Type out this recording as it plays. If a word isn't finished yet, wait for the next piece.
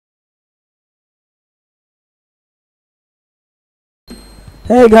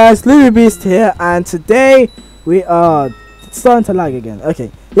Hey guys, Louie Beast here, and today we are starting to lag again.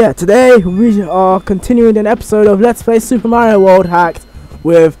 Okay, yeah, today we are continuing an episode of Let's Play Super Mario World Hacked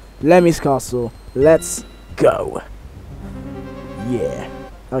with Lemmy's Castle. Let's go. Yeah.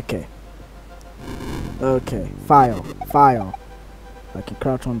 Okay. Okay. File. I can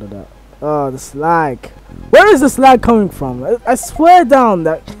crouch under that. Oh, this lag. Where is this lag coming from? I swear down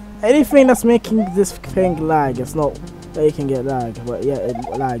that anything that's making this thing lag, it's not. You can get lag, but yeah, it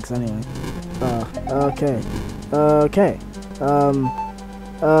lags anyway. Okay.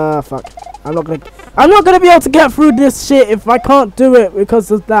 Fuck. I'm not gonna be able to get through this shit if I can't do it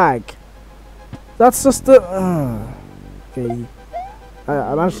because of lag. That's just the. Okay.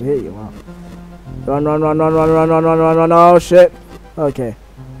 I managed to hit you. Wow. Run! Oh shit. Okay.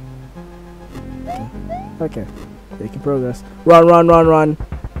 Okay. Making progress. Run. Run.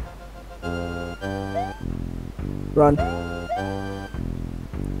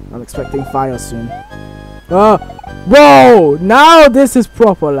 I'm expecting fire soon. Whoa! Now this is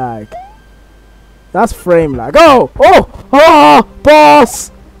proper lag. That's frame lag. Oh!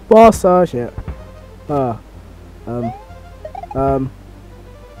 Boss! Oh shit. I'm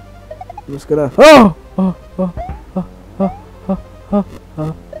just gonna. Fuck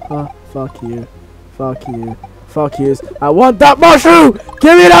you. I want that mushroom!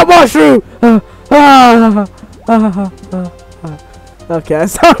 Give me that mushroom! Okay, I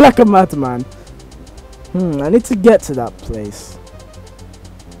sound like a madman. I need to get to that place.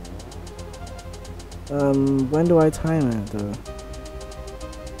 When do I time it though?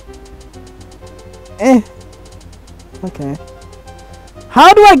 Okay.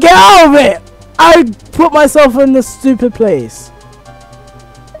 How do I get out of it? I put myself in this stupid place.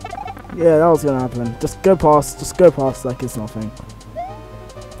 Yeah, that was gonna happen. Just go past like it's nothing.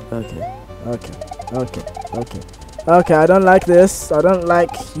 Okay, I don't like this. I don't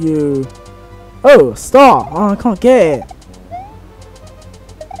like you. Oh, star! Oh, I can't get it.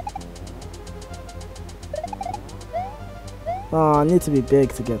 Oh, I need to be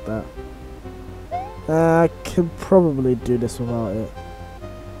big to get that. I could probably do this without it.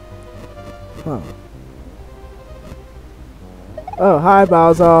 Huh. Oh, hi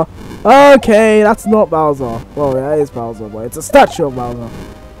Bowser. Okay, that's not Bowser. Well, that is Bowser, but it's a statue of Bowser.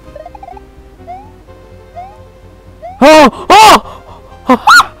 Oh!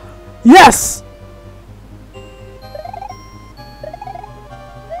 Yes!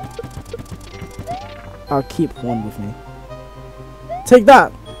 I'll keep one with me. Take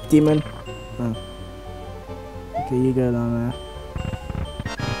that, demon. Oh. Okay, you go down there.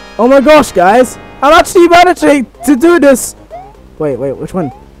 Oh my gosh, guys! I'm actually managing to do this! Wait, which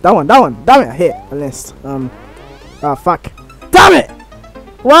one? That one! Damn it, I hit. I missed. Oh, fuck. Damn it!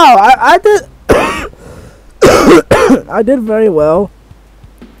 Wow, I did... I did very well,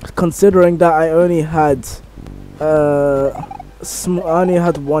 considering that I only had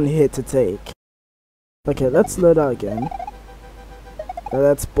one hit to take. Okay, let's load out again.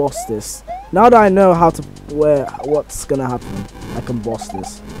 Let's boss this. Now that I know how to what's gonna happen, I can boss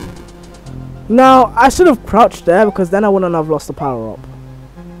this. Now I should have crouched there because then I wouldn't have lost the power up.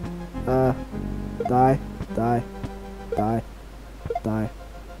 Die. Okay.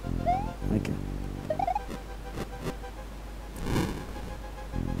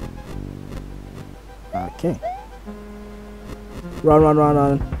 Okay. Run.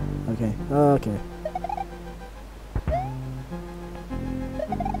 Okay.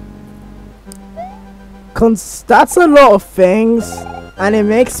 That's a lot of things, and it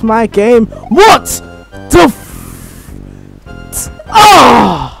makes my game. What the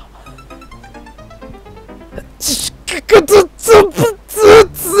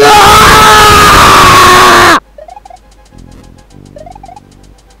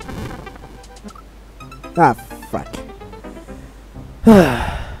fuck.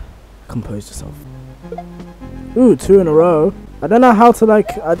 Compose yourself. Ooh, 2 in a row. I don't know how to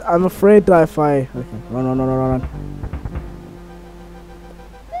like. I'm afraid that if I. Okay, run.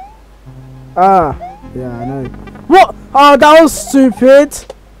 Yeah, I know. What? Oh, that was stupid.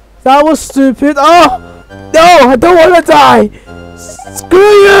 Oh, no, I don't want to die. Screw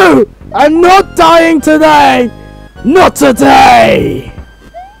you! I'm not dying today. Not today.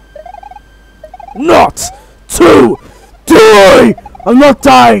 Not today! I'm not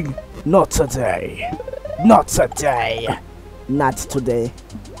dying! Not today! Not today!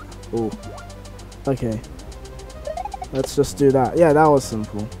 Oh. Okay. Let's just do that. Yeah, that was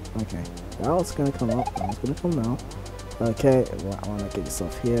simple. Okay. That one's gonna come up. That one's gonna come now. Okay. Well, I wanna get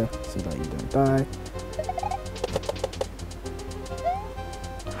yourself here so that you don't die.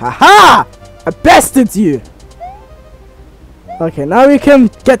 Haha! I bested you! Okay, now we can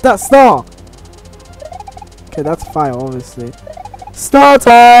get that star. Okay, that's fire, obviously. Star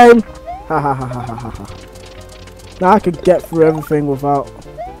time! Ha ha ha ha ha ha. Now I could get through everything without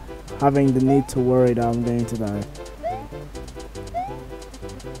having the need to worry that I'm going to die.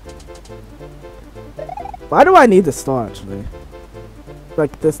 Why do I need the star, actually?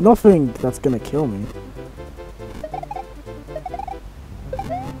 Like, there's nothing that's gonna kill me.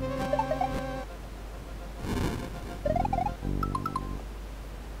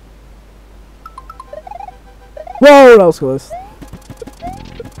 Whoa, that was close.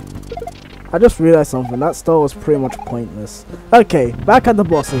 I just realized something. That star was pretty much pointless. Okay, back at the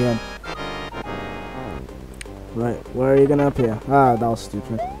boss again. Right, where are you gonna appear? Ah, that was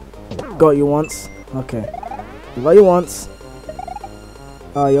stupid. Got you once. Okay. Got you once.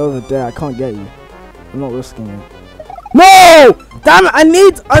 Oh, you're over there. I can't get you. I'm not risking it. No! Damn it! I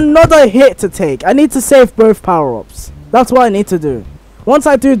need another hit to take. I need to save both power-ups. That's what I need to do. Once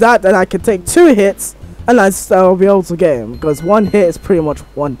I do that, then I can take 2 hits. And I'll be able to get him, because 1 hit is pretty much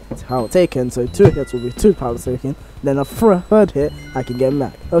 1 power taken, so 2 hits will be 2 power taken. Then a third hit, I can get him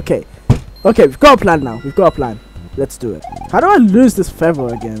back. Okay, we've got a plan now. We've got a plan. Let's do it. How do I lose this feather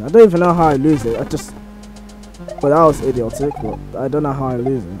again? I don't even know how I lose it. Well, that was idiotic, but I don't know how I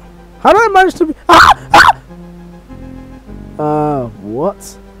lose it. How do I manage to be?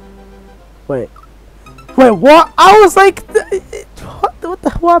 What? Wait, what? I was like, what the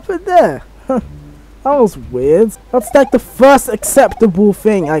hell happened there? That was weird. That's like the first acceptable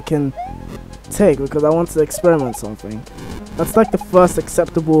thing I can take because I want to experiment something. That's like the first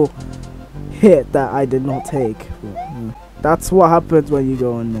acceptable hit that I did not take. But, that's what happens when you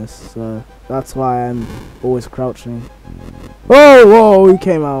go on this. So that's why I'm always crouching. Whoa, you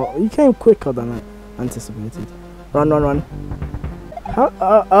came out. You came quicker than I anticipated. Run. How?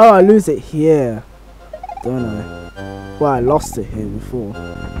 Oh, I lose it here. Don't I? Well, I lost it here before.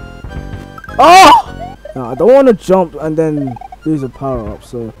 Oh! No, I don't want to jump and then lose a power up,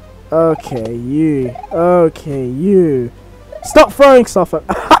 so... Okay, you. Stop throwing stuff at...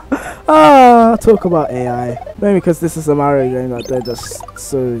 talk about AI. Maybe because this is a Mario game that they're just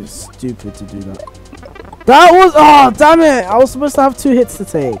so stupid to do that. That was... Oh, damn it! I was supposed to have 2 hits to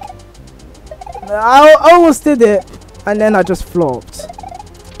take. I almost did it, and then I just flopped.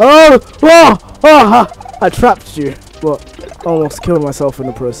 Oh! I trapped you, but... almost killed myself in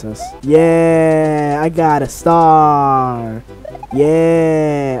the process. Yeah, I got a star.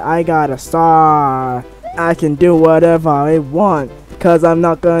 Yeah, I got a star. I can do whatever I want, cause I'm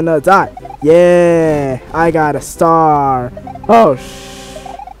not gonna die. Yeah, I got a star. Oh,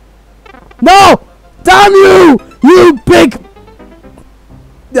 no! Damn you! You big...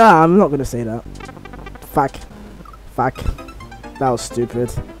 Ah, I'm not gonna say that. Fuck. That was stupid.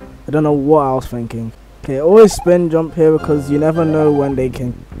 I don't know what I was thinking. Okay, always spin jump here because you never know when they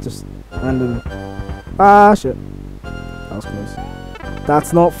can just random. Ah, shit. That was close.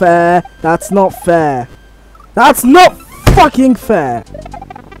 That's not fair. That's not fucking fair.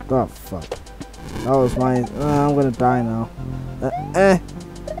 Oh, fuck. That was my... I'm gonna die now.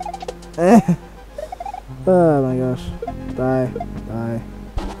 Oh my gosh. Die.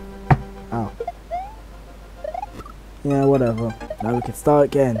 Ow. Yeah, whatever. Now we can start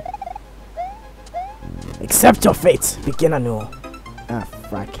again. Accept your fate. Begin anew. Ah,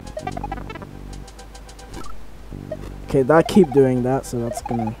 frack. Okay, I keep doing that, so that's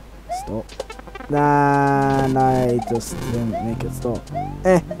gonna stop. Nah, I just didn't make it stop.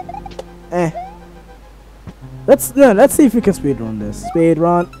 Let's see if we can speedrun this.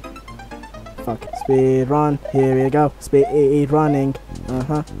 Speedrun. Fuck. Speedrun. Here we go. Speed running.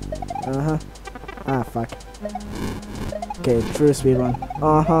 Ah, fuck. Okay, true speedrun.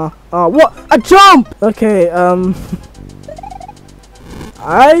 Oh, what? A jump! Okay,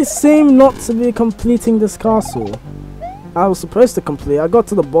 I seem not to be completing this castle. I was supposed to complete. I got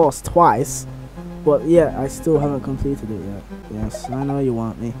to the boss twice, but yeah, I still haven't completed it yet. Yes, I know you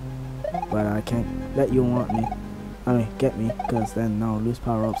want me, but I can't let you want me. I mean, get me, because then I'll lose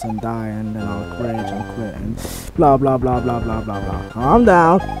power-ups and die, and then I'll rage and quit, and blah blah blah blah blah blah blah. Calm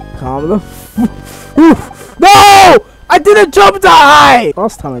down. Calm the No! I didn't jump that high!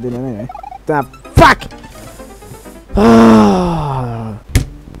 Last time I did it anyway. Damn. Fuck!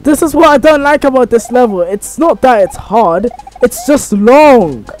 This is what I don't like about this level. It's not that it's hard. It's just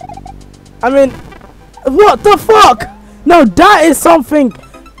long. I mean, what the fuck? No, that is something.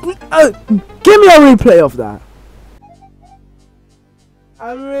 Give me a replay of that.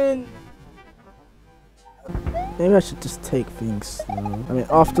 I mean, maybe I should just take things slow. I mean,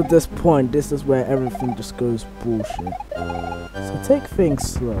 after this point, this is where everything just goes bullshit. So take things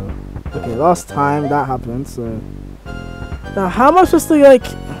slow. Okay, last time that happened, so Now, how am I supposed to, like...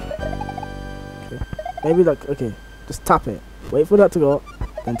 Okay. Maybe, like, okay. Just tap it. Wait for that to go up,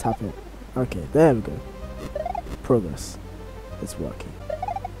 then tap it. Okay, there we go. Progress. It's working.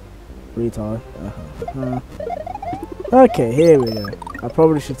 Retard. Okay, here we go. I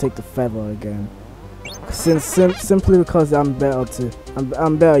probably should take the feather again. Simply because I'm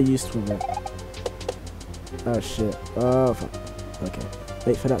better used with it. Oh shit. Oh fuck. Okay.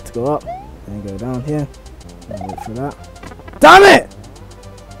 Wait for that to go up. Then go down here. And wait for that. Damn it!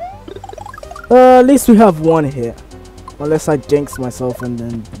 At least we have one hit. Unless I jinx myself and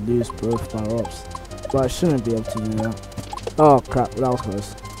then lose both power-ups. But I shouldn't be able to do that. Oh crap, that was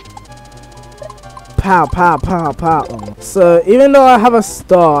close. Pow, pow, pow, pow. Oh. So even though I have a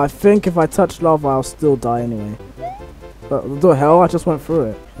star, I think if I touch lava, I'll still die anyway. But what the hell? I just went through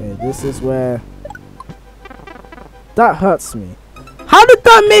it. Okay, this is where... That hurts me. How did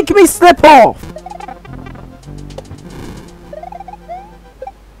that make me slip off?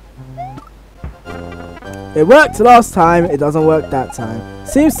 It worked last time, it doesn't work that time.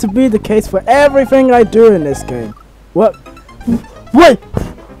 Seems to be the case for everything I do in this game. What? Wait!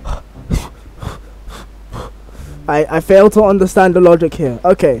 I fail to understand the logic here.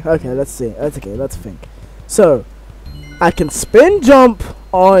 Okay, let's see. Let's think. So, I can spin jump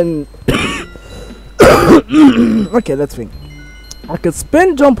on... Okay, let's think. I can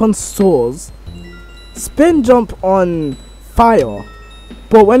spin jump on swords, spin jump on fire,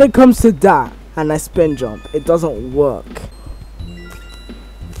 but when it comes to that, and I spin jump, it doesn't work.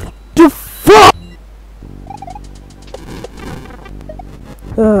 The fuck!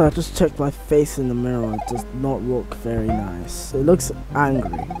 I just checked my face in the mirror. It does not look very nice. It looks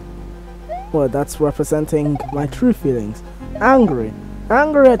angry. Well, that's representing my true feelings. Angry.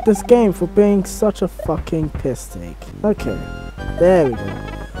 Angry at this game for being such a fucking piss take. Okay, there we go.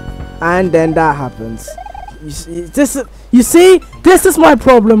 And then that happens. You see, this is my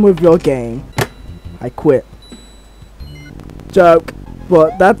problem with your game. I quit. Joke.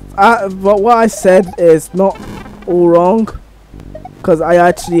 But but what I said is not all wrong. Cause I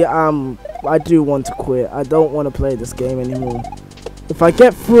actually I do want to quit. I don't want to play this game anymore. If I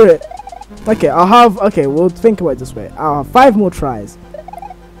get through it, okay, we'll think about it this way. I'll have 5 more tries.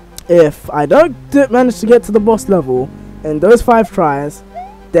 If I don't manage to get to the boss level in those 5 tries,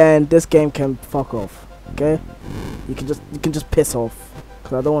 then this game can fuck off. Okay? You can just piss off.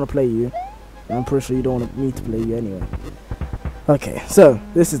 Cause I don't want to play you. And I'm pretty sure you don't want me to play you anyway. Okay, so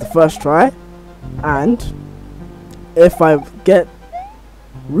this is the first try, and if I get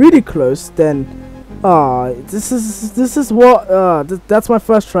really close, then this is what that's my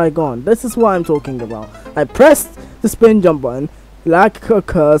first try gone. This is what I'm talking about. I pressed the spin jump button, lag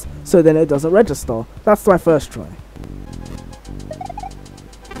occurs, so then it doesn't register. That's my first try.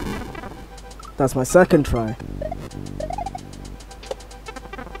 That's my second try.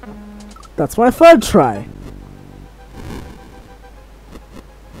 That's my third try.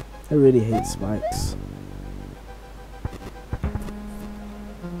 I really hate spikes.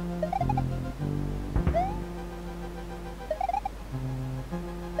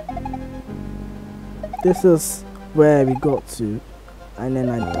 This is where we got to, and then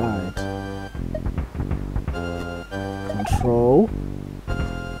I died. Control.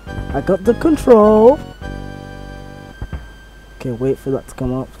 I got the control. Okay, wait for that to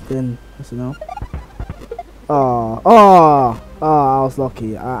come up, then listen now. I was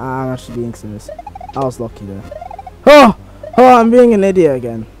lucky. I'm actually being serious. I was lucky there. Oh, I'm being an idiot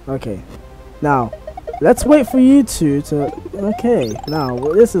again. Okay, now let's wait for you two to. Okay, now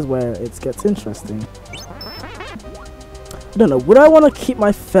this is where it gets interesting. I don't know. Would I want to keep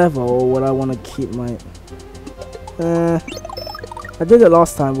my feather or would I want to keep my? I did it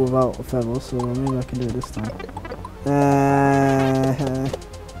last time without a feather, so maybe I can do it this time.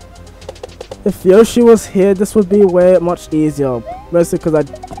 If Yoshi was here, this would be way much easier. Mostly because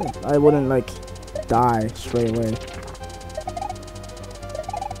I wouldn't like die straight away.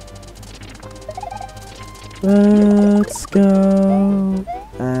 Let's go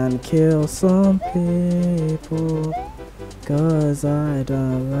and kill some people, 'cause I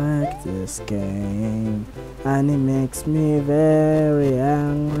don't like this game and it makes me very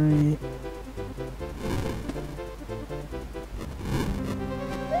angry.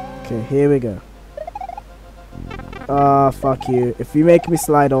 Okay, here we go. Fuck you. If you make me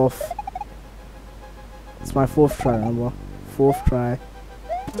slide off. It's my 4th try, remember? 4th try.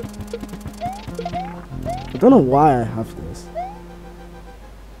 I don't know why I have this.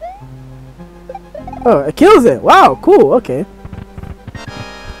 Oh, it kills it! Wow, cool, okay.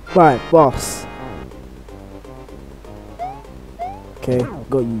 Right, boss. Okay,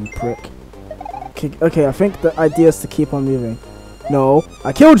 got you, prick. Okay, okay, I think the idea is to keep on moving. No,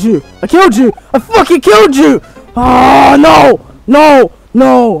 I killed you! I killed you! I fucking killed you! Oh, no! No!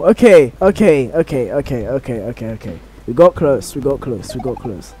 No! Okay, okay, okay, okay, okay, okay, okay. We got close, we got close, we got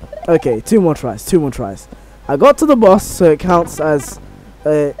close. Okay, 2 more tries, 2 more tries. I got to the boss, so it counts as...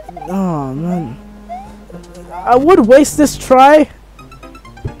 oh, man. I would waste this try.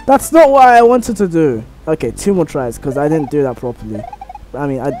 That's not what I wanted to do. Okay, 2 more tries, because I didn't do that properly. I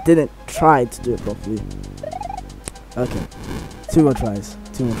mean, I didn't try to do it properly. Okay, 2 more tries,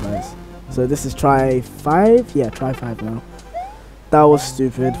 2 more tries. So this is try 5? Yeah, try 5 now. That was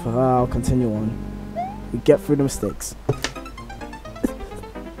stupid. I'll continue on. We get through the mistakes.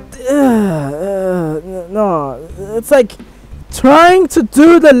 No, it's like trying to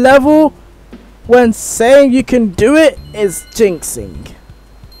do the level when saying you can do it is jinxing.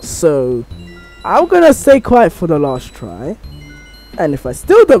 So I'm gonna stay quiet for the last try, and if I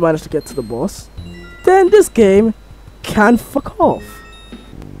still don't manage to get to the boss, then this game can fuck off.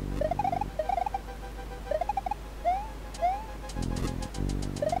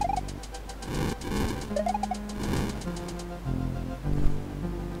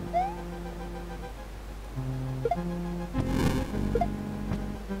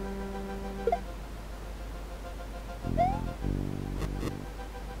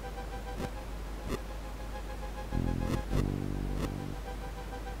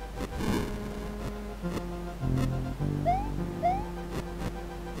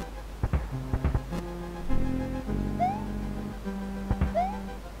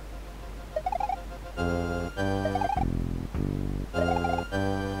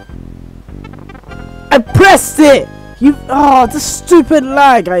 I pressed it! You, oh, this stupid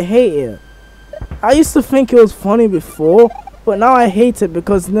lag, I hate it. I used to think it was funny before, but now I hate it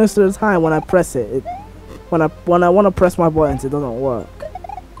because most of the time when I press it, when I want to press my buttons, it doesn't work.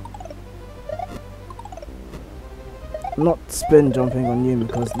 I'm not spin jumping on you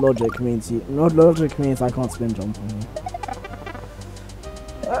because logic means logic means I can't spin jump on you.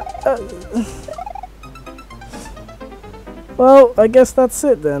 Well, I guess that's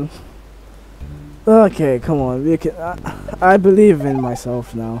it then. Okay, come on, we can. I believe in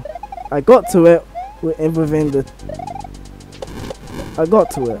myself now. I got to it within the. I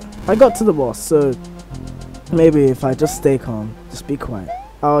got to it. I got to the boss. So maybe if I just stay calm, just be quiet.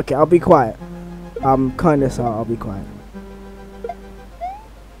 Oh, okay, I'll be quiet. I'm kind of so I'll be quiet.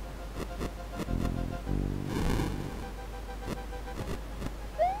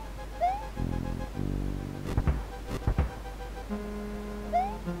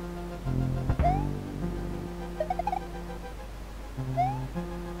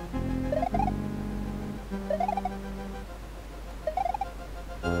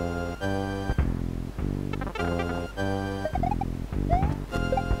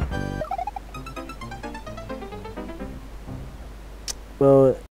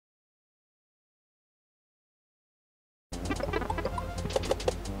 Well,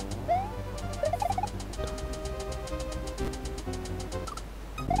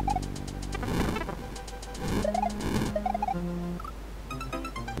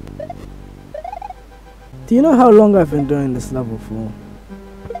 do you know how long I've been doing this level for?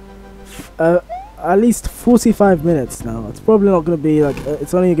 At least 45 minutes now. It's probably not gonna be like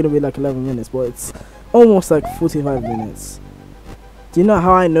it's only gonna be like 11 minutes, but it's almost like 45 minutes. Do you know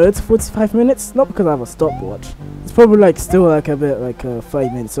how I know it's 45 minutes? Not because I have a stopwatch. It's probably like still like a bit like 30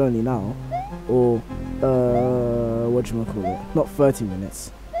 minutes only now, or whatchamacallit, not 30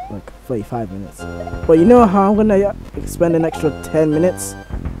 minutes, like 35 minutes. But you know how I'm gonna spend an extra 10 minutes?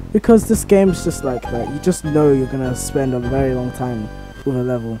 Because this game's just like that. You just know you're gonna spend a very long time with a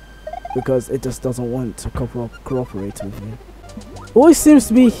level because it just doesn't want to cooperate with you. It always seems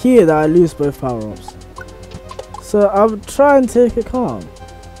to be here that I lose both power-ups. So I'll try and take it calm.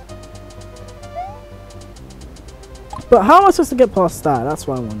 But how am I supposed to get past that? That's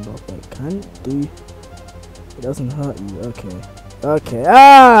what I wonder. Wait, can it do? It doesn't hurt you. Okay. Okay.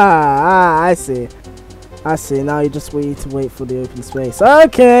 I see. I see. Now you just need to wait for the open space.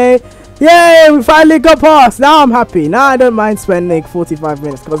 Okay. Yay! We finally got past. Now I'm happy. Now I don't mind spending 45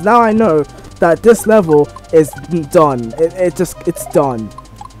 minutes because now I know that this level is done. It's done.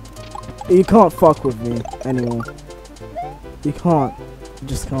 You can't fuck with me anymore. You can't. You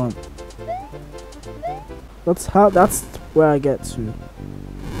just can't. That's where I get to.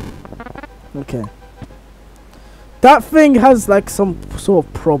 Okay. That thing has like some sort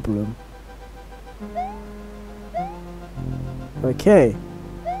of problem. Okay.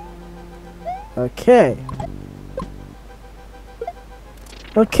 Okay.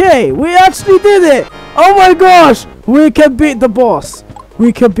 Okay, we actually did it! Oh my gosh! We can beat the boss!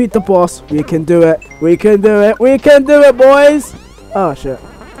 We can beat the boss. We can do it. We can do it. We can do it, boys. Oh, shit.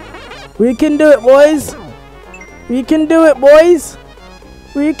 We can do it, boys. We can do it, boys.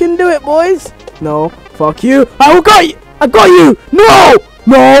 We can do it, boys. No. Fuck you. I got you. I got you. No.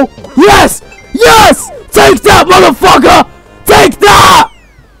 No. Yes. Yes. Take that, motherfucker. Take that.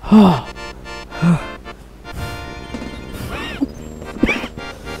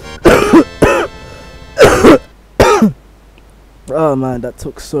 Oh man, that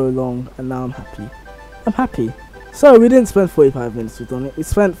took so long, and now I'm happy. I'm happy. So we didn't spend 45 minutes with on it. We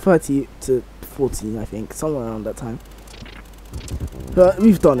spent 30 to 40, I think, somewhere around that time. But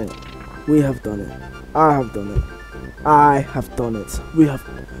we've done it. We have done it. I have done it. I have done it. We have.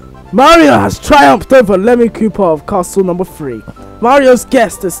 Mario has triumphed over Lemmy Cooper of Castle Number 3. Mario's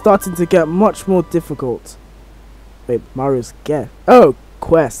guest is starting to get much more difficult. Wait, Mario's guest? Oh,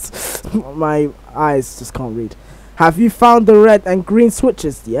 quest. My eyes just can't read. Have you found the red and green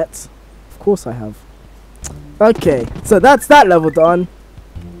switches yet? Of course I have. Okay, so that's that level done.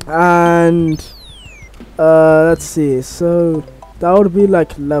 And let's see. So that would be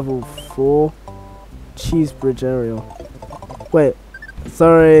like level 4, Cheese Bridge area. Wait,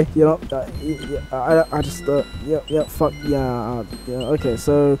 sorry, you know, I just yeah, fuck yeah, yeah. Okay,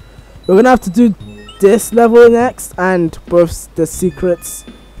 so we're gonna have to do this level next, and both the secrets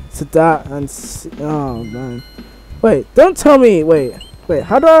to that and oh man. Wait, don't tell me. Wait.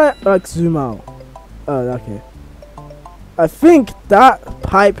 How do I like zoom out? Oh, okay. I think that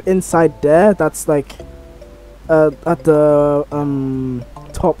pipe inside there. That's like at the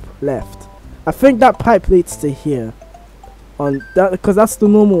top left. I think that pipe leads to here. On that, because that's the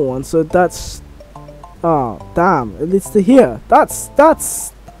normal one. So that's. Oh damn! It leads to here. That's.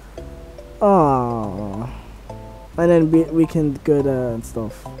 Oh. And then we can go there and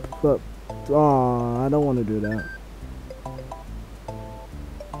stuff. But oh, I don't want to do that.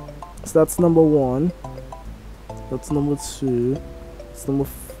 So that's number 1. That's number 2. That's number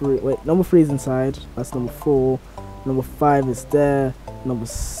 3. Wait, number 3 is inside. That's number 4. Number 5 is there. Number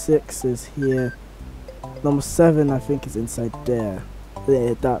 6 is here. Number 7 I think is inside there.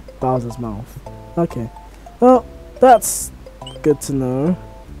 Yeah, that Bowser's mouth. Okay. Well, that's good to know.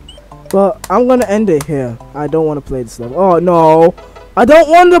 But I'm gonna end it here. I don't want to play this level. Oh no! I don't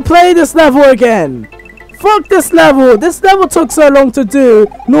want to play this level again! Fuck this level! This level took so long to do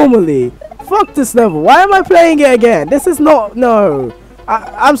normally. Fuck this level. Why am I playing it again? This is not no.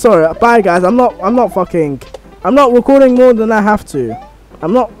 I'm sorry. Bye guys. I'm not recording more than I have to.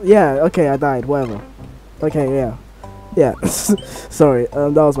 I'm not yeah, okay, I died, whatever. Okay, yeah. Yeah. Sorry,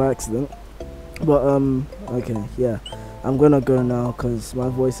 that was my accident. But okay, yeah. I'm gonna go now because my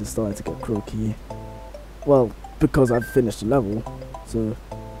voice is starting to get croaky. Well, because I've finished the level. So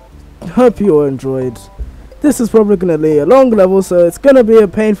hope you all enjoyed. This is probably gonna be a long level, so it's gonna be a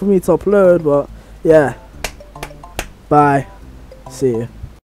pain for me to upload, but yeah. Bye. See you.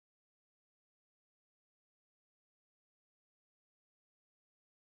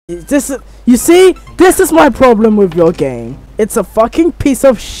 You see, this is my problem with your game. It's a fucking piece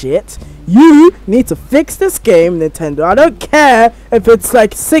of shit. You need to fix this game, Nintendo. I don't care if it's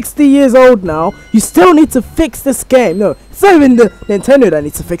like 60 years old now. You still need to fix this game. No, it's not even the Nintendo that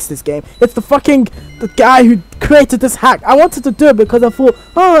needs to fix this game. It's the guy who created this hack. I wanted to do it because I thought,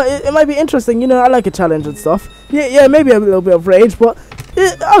 oh, it might be interesting. You know, I like a challenge and stuff. Yeah, maybe a little bit of rage, but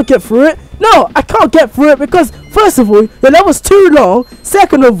I'll get through it. No, I can't get through it because, first of all, the level's too long.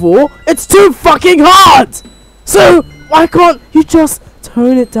 Second of all, it's too fucking hard. So, why can't you just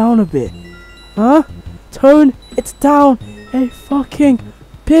tone it down a bit? Huh? Tone it down a fucking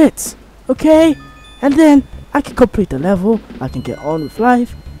bit. Okay? And then I can complete the level. I can get on with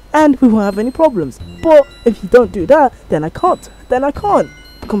life. And we won't have any problems. But if you don't do that, then I can't. Then I can't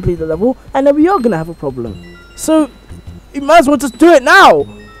complete the level. And then we are going to have a problem. So, you might as well just do it now.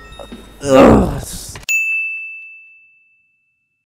 Ugh.